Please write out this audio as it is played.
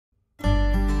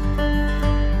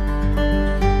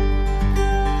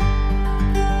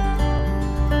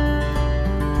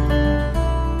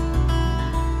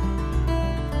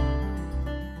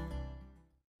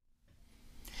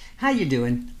How you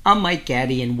doing? I'm Mike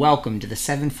Gatty, and welcome to the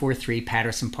 743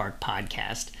 Patterson Park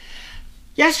Podcast.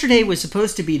 Yesterday was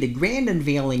supposed to be the grand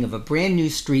unveiling of a brand new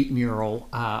street mural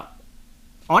on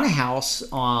a house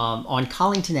on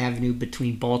Collington Avenue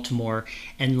between Baltimore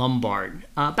and Lombard,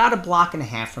 about a block and a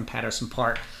half from Patterson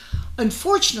Park.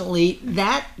 Unfortunately,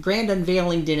 that grand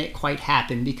unveiling didn't quite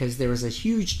happen because there was a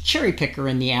huge cherry picker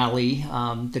in the alley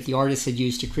that the artist had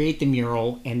used to create the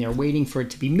mural, and they're waiting for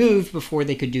it to be moved before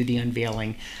they could do the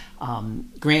unveiling.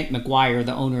 Grant McGuire,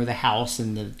 the owner of the house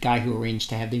and the guy who arranged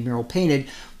to have the mural painted,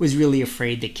 was really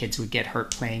afraid that kids would get hurt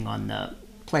playing on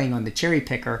the cherry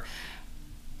picker,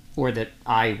 or that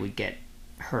I would get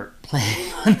hurt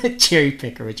playing on the cherry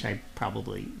picker, which I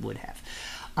probably would have.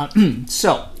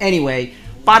 So anyway,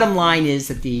 bottom line is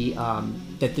that the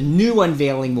new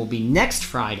unveiling will be next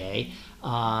Friday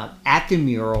at the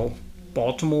Mural,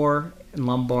 Baltimore and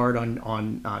Lombard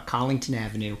on Collington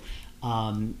Avenue.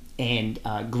 And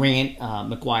Grant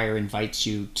McGuire invites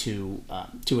you to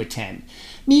attend.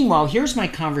 Meanwhile, here's my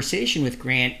conversation with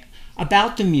Grant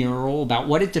about the mural, about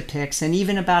what it depicts, and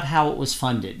even about how it was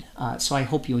funded. So I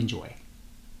hope you enjoy.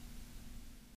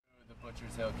 The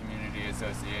Butchers Hill Community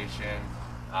Association,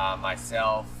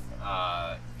 myself,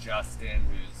 Justin,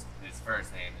 his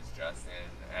first name is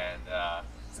Justin, and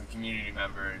some community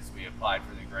members. We applied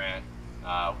for the grant,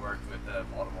 worked with the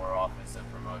Baltimore Office of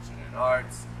Promotion and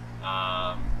Arts,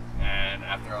 and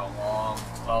after a long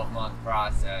 12-month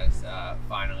process,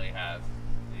 finally have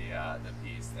the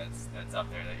piece that's up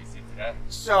there that you see today.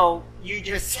 So you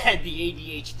just said the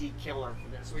ADHD killer for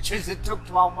this, which is it took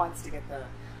 12 months to get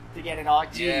it all.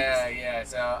 Jeez. Yeah.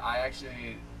 So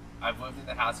I've lived in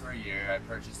the house for a year. I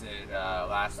purchased it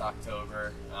last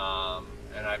October,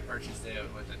 and I purchased it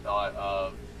with the thought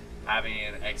of having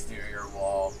an exterior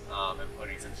wall and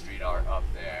putting some street art up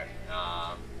there.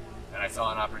 And I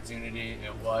saw an opportunity.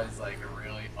 It was like a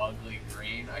really ugly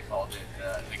green. I called it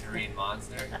the green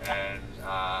monster, and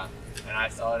I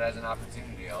saw it as an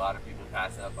opportunity. A lot of people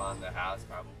pass up on the house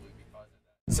probably because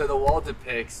of that. So the wall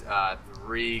depicts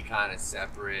three kind of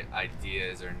separate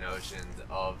ideas or notions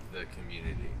of the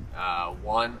community.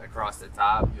 One, across the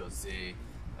top, you'll see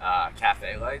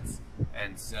cafe lights,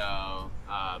 and so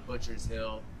Butchers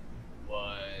Hill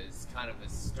was kind of the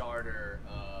starter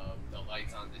of the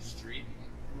lights on the street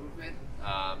movement.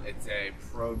 It's a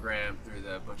program through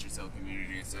the Butchers Hill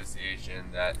Community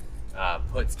Association that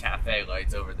puts cafe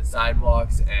lights over the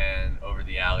sidewalks and over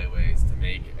the alleyways to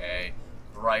make a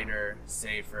brighter,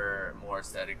 safer, more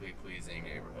aesthetically pleasing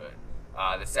neighborhood.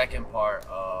 The second part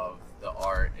of the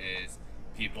art is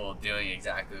people doing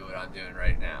exactly what I'm doing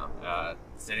right now.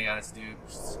 Sitting on a stoop,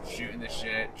 shooting the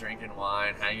shit, drinking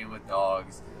wine, hanging with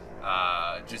dogs,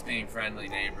 just being friendly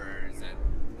neighbors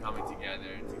and coming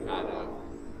together to kind of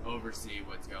oversee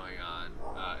what's going on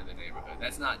in the neighborhood.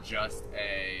 That's not just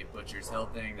a Butchers Hill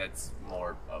thing, that's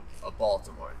more of a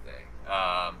Baltimore thing.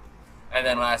 And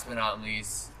then last but not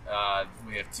least,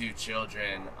 we have two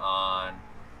children on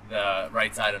the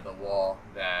right side of the wall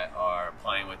that are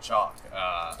playing with chalk.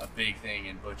 A big thing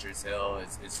in Butchers Hill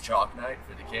is chalk night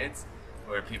for the kids,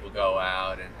 where people go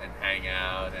out and hang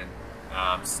out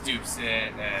and stoop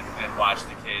sit and watch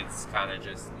the kids kind of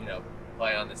just,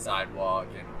 play on the sidewalk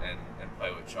and play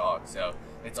with chalk. So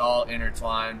it's all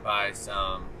intertwined by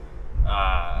some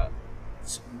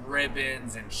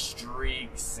ribbons and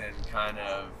streaks and kind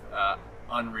of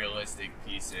unrealistic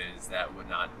pieces that would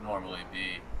not normally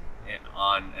be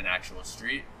on an actual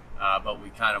street, but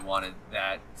we kind of wanted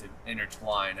that to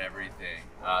intertwine everything.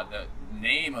 The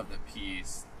name of the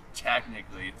piece,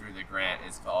 technically through the grant,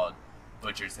 is called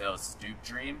Butchers Hill Stoop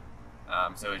Dream.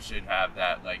 So it should have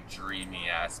that like dreamy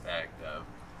aspect of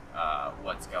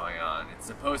what's going on. It's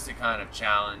supposed to kind of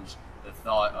challenge the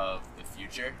thought of the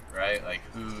future, right? Like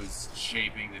who's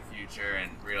shaping the future,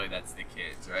 and really that's the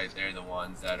kids, right? They're the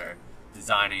ones that are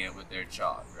designing it with their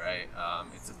chalk, right?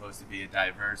 It's supposed to be a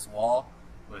diverse wall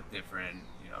with different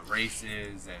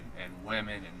races and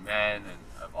women and men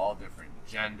and of all different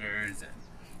genders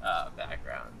and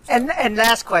backgrounds. And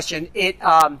last question,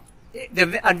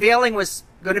 the unveiling was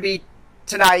going to be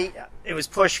tonight. It was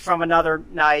pushed from another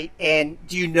night. And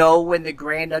do you know when the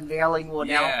grand unveiling will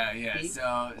now be?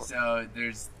 So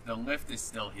there's the lift is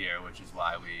still here, which is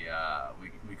why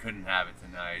we couldn't have it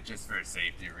tonight, just for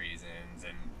safety reasons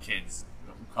and kids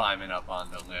climbing up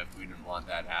on the lift. We didn't want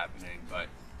that happening, but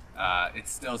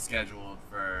it's still scheduled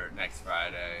for next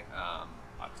Friday,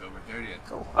 October 30th.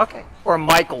 Cool. Okay. Or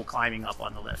Michael climbing up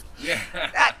on the lift. Yeah.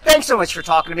 Thanks so much for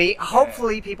talking to me.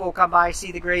 Hopefully people will come by,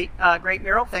 see the great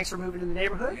mural. Thanks for moving to the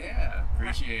neighborhood. Yeah,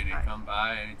 appreciate it. Come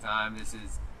by anytime. This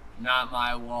is not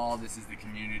my wall. This is the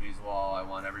community's wall. I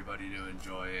want everybody to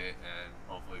enjoy it and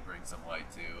hopefully bring some light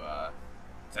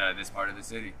to this part of the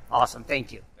city. Awesome.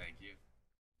 Thank you. Thank you.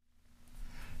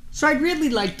 So I'd really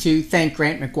like to thank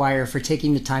Grant McGuire for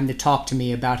taking the time to talk to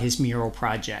me about his mural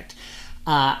project.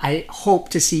 I hope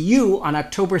to see you on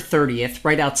October 30th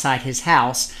right outside his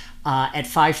house at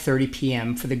 5:30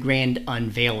 p.m. for the grand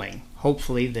unveiling.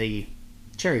 Hopefully the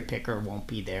cherry picker won't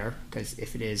be there, because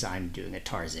if it is, I'm doing a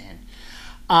Tarzan.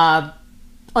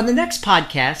 On the next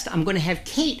podcast, I'm going to have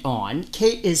Kate on.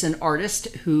 Kate is an artist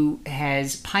who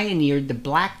has pioneered the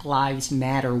Black Lives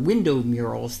Matter window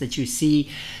murals that you see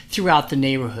throughout the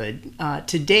neighborhood.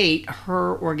 To date,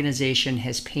 her organization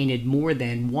has painted more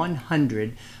than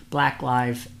 100 Black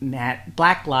Lives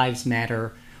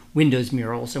Matter windows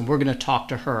murals, and we're going to talk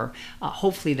to her.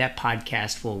 Hopefully that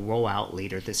podcast will roll out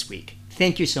later this week.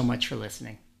 Thank you so much for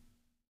listening.